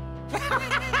guys?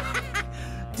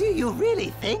 Do you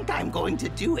really think I'm going to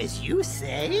do as you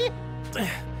say?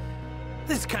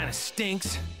 This kind of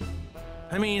stinks.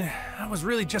 I mean, I was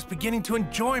really just beginning to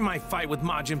enjoy my fight with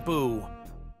Majin Buu.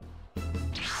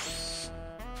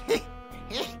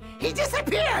 He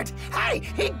disappeared! Hey,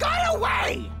 he got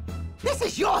away! This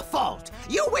is your fault!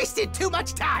 You wasted too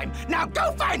much time! Now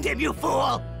go find him, you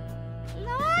fool!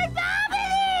 Lord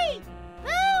Bobbity!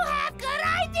 Boo have good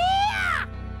idea!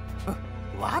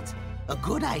 What? A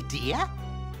good idea?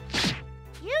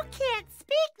 You can't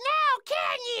speak now,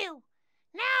 can you?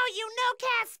 Now you know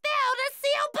can't spell to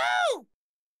seal Boo!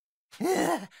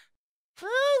 Boo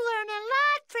learn a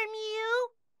lot from you,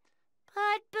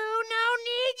 but Boo no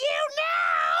need you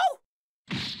now!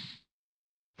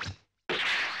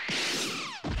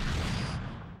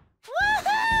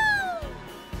 Woohoo!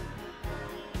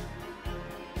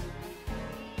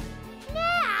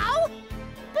 Now,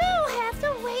 Boo have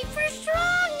to wait for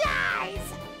strong guys!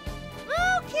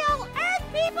 Boo kill Earth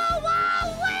people while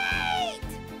wait!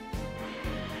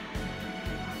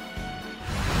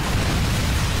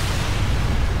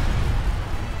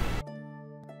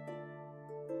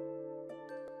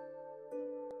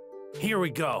 Here we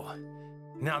go.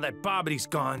 Now that Bobbity's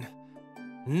gone,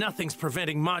 nothing's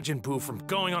preventing Majin Buu from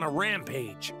going on a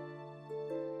rampage.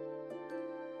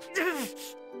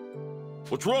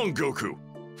 What's wrong, Goku?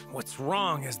 What's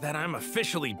wrong is that I'm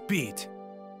officially beat.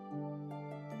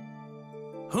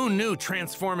 Who knew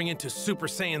transforming into Super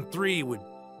Saiyan 3 would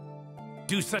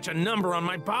do such a number on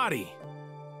my body?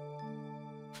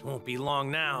 Won't be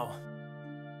long now.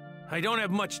 I don't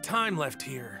have much time left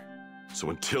here.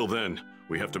 So until then,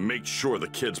 we have to make sure the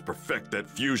kids perfect that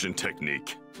fusion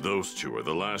technique. Those two are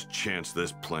the last chance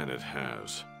this planet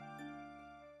has.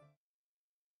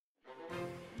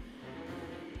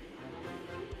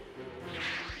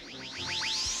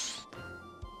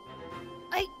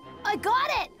 I got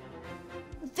it!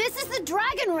 This is the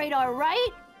Dragon Radar,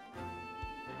 right?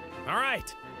 All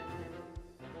right.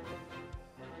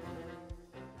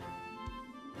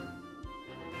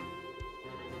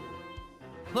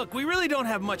 Look, we really don't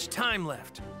have much time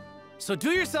left. So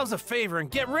do yourselves a favor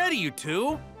and get ready, you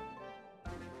two.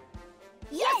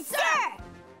 Yes, sir!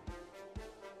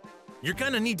 You're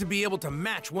gonna need to be able to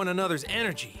match one another's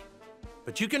energy,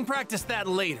 but you can practice that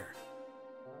later.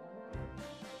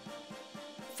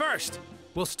 First,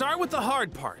 We'll start with the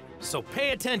hard part, so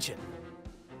pay attention.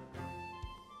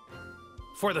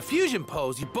 For the fusion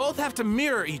pose, you both have to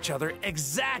mirror each other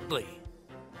exactly.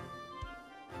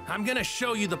 I'm gonna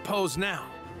show you the pose now,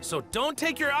 so don't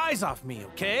take your eyes off me,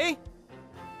 okay?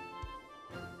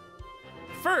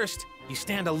 First, you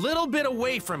stand a little bit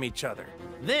away from each other.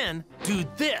 Then, do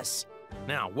this.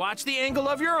 Now, watch the angle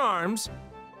of your arms.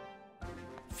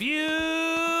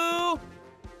 Phew!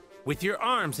 With your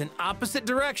arms in opposite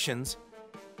directions,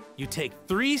 you take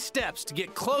 3 steps to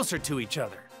get closer to each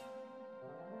other.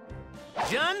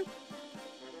 Done?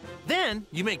 Then,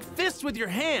 you make fists with your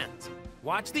hands.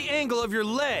 Watch the angle of your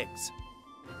legs.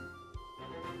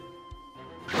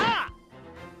 Ha!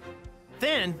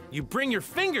 Then, you bring your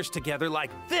fingers together like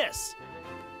this.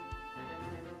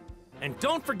 And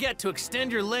don't forget to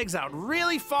extend your legs out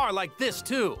really far like this,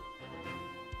 too.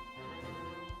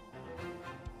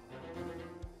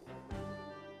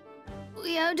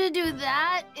 We have to do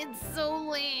that? It's so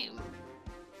lame.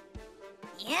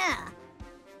 Yeah.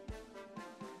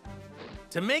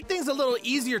 To make things a little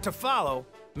easier to follow,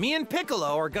 me and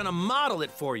Piccolo are gonna model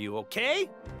it for you, okay?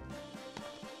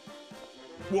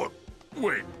 What?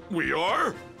 Wait, we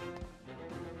are?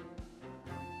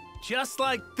 Just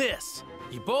like this.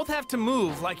 You both have to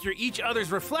move like you're each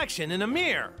other's reflection in a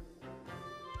mirror.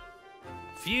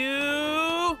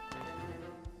 Phew!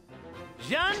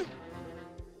 Jean!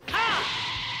 Ah!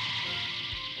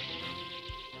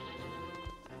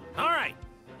 All right,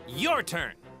 your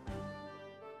turn.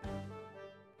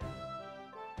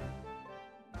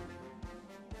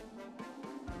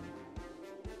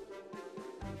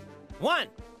 One,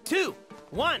 two,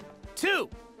 1, 2.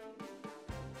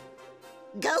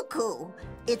 Goku,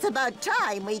 it's about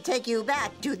time we take you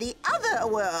back to the other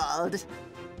world.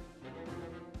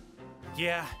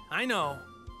 Yeah, I know.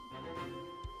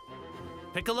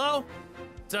 Piccolo,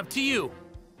 it's up to you.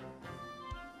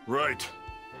 Right.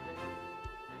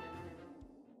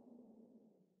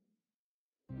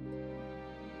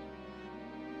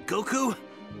 Goku,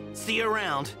 see you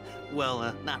around.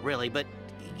 Well, not really, but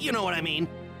you know what I mean.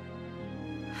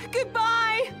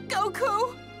 Goodbye,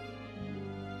 Goku!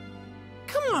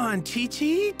 Come on,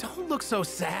 Chi-Chi, don't look so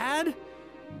sad.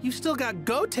 You still got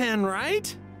Goten,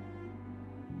 right?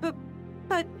 But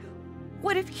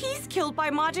what if he's killed by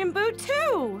Majin Buu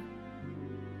too?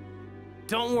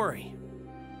 Don't worry.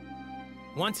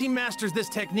 Once he masters this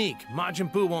technique,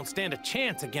 Majin Buu won't stand a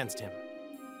chance against him.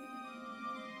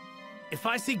 If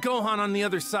I see Gohan on the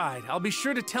other side, I'll be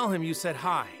sure to tell him you said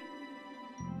hi.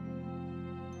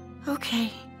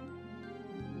 Okay.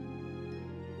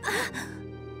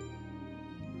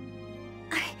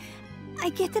 I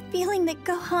get the feeling that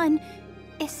Gohan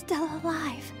is still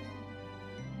alive.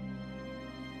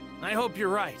 I hope you're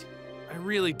right. I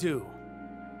really do.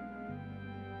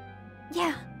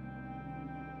 Yeah.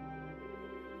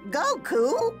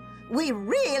 Goku, we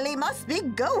really must be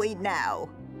going now.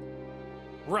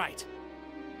 Right.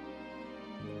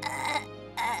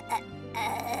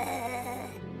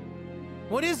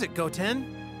 What is it,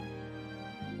 Goten?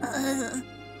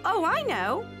 Oh, I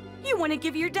know. You want to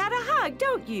give your dad a hug,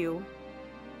 don't you?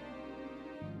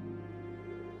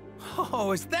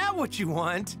 Oh, is that what you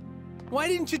want? Why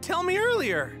didn't you tell me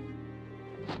earlier?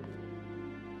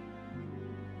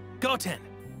 Goten,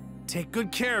 take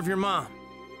good care of your mom.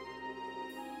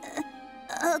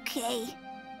 Okay.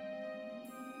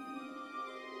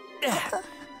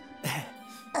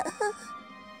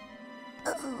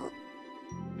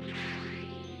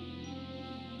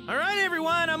 All right,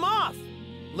 everyone, I'm off.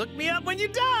 Look me up when you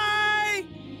die!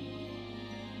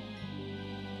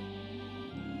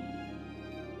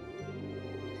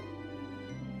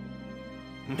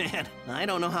 Man, I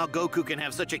don't know how Goku can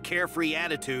have such a carefree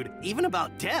attitude, even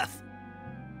about death.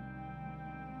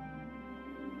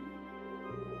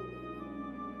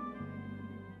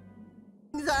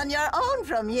 On your own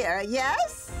from here,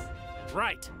 yes?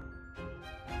 Right.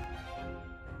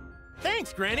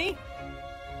 Thanks, Granny.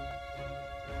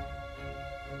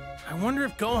 I wonder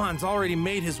if Gohan's already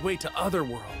made his way to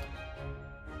Otherworld.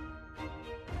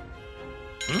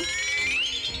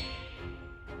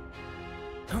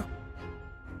 Huh?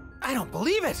 I don't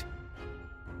believe it!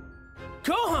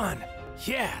 Gohan!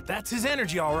 Yeah, that's his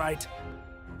energy, all right.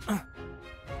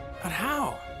 But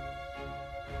how?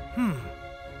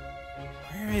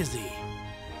 Where is he?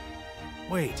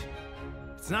 Wait,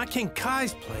 it's not King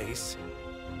Kai's place.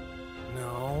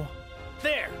 No.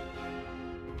 There!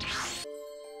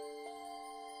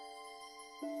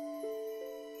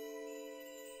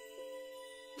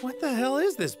 What the hell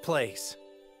is this place?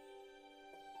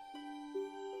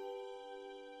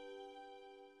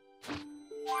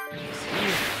 He's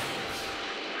here.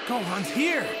 Gohan's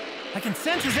here! I can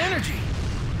sense his energy.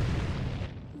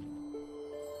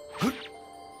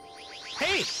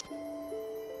 Hey!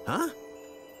 Huh?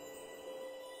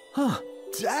 Huh,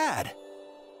 Dad!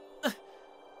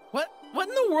 What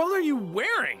in the world are you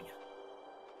wearing?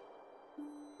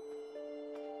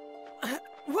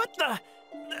 What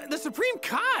the Supreme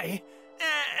Kai?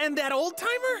 And that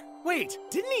old-timer? Wait,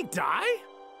 didn't he die?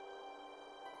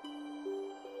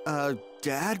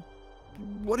 Dad?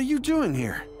 What are you doing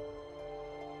here?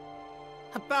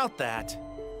 About that.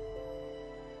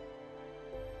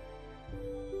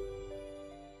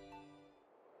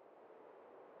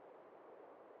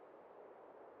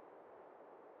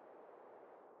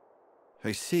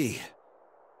 I see.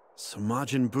 So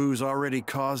Majin Buu's already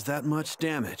caused that much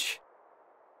damage.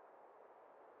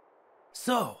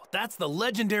 So, that's the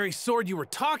legendary sword you were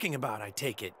talking about, I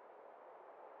take it.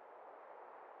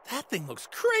 That thing looks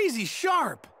crazy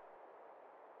sharp!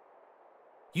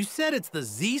 You said it's the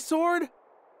Z sword?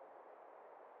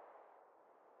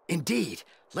 Indeed.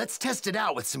 Let's test it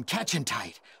out with some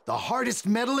Catchintite, the hardest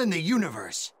metal in the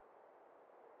universe.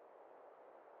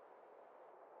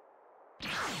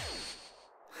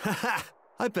 Haha!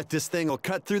 I bet this thing will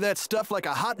cut through that stuff like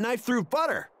a hot knife through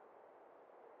butter!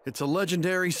 It's a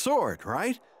legendary sword,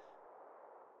 right?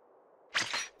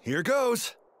 Here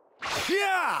goes!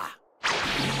 Yeah!